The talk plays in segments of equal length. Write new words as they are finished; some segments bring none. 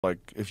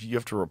Like, if you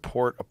have to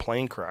report a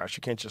plane crash,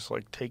 you can't just,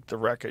 like, take the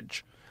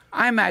wreckage.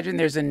 I imagine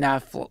there's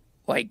enough,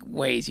 like,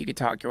 ways you could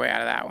talk your way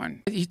out of that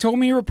one. He told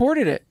me he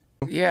reported it.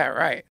 Yeah,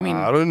 right. I mean,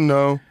 I didn't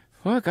know.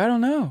 Fuck, I don't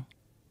know.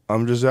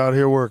 I'm just out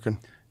here working.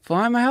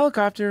 Flying my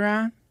helicopter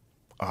around.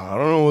 I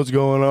don't know what's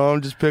going on.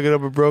 I'm just picking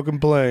up a broken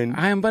plane.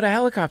 I am but a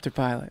helicopter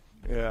pilot.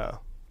 Yeah.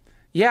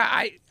 Yeah,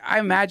 I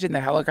imagine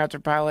the helicopter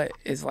pilot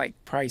is, like,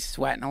 probably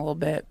sweating a little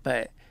bit,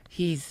 but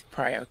he's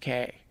probably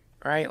okay,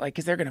 right? Like,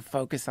 because they're going to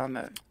focus on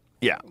the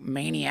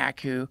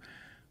maniac who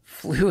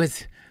flew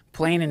his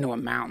plane into a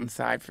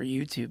mountainside for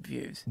YouTube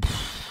views.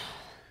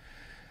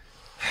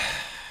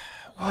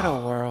 What a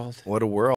world. What a world.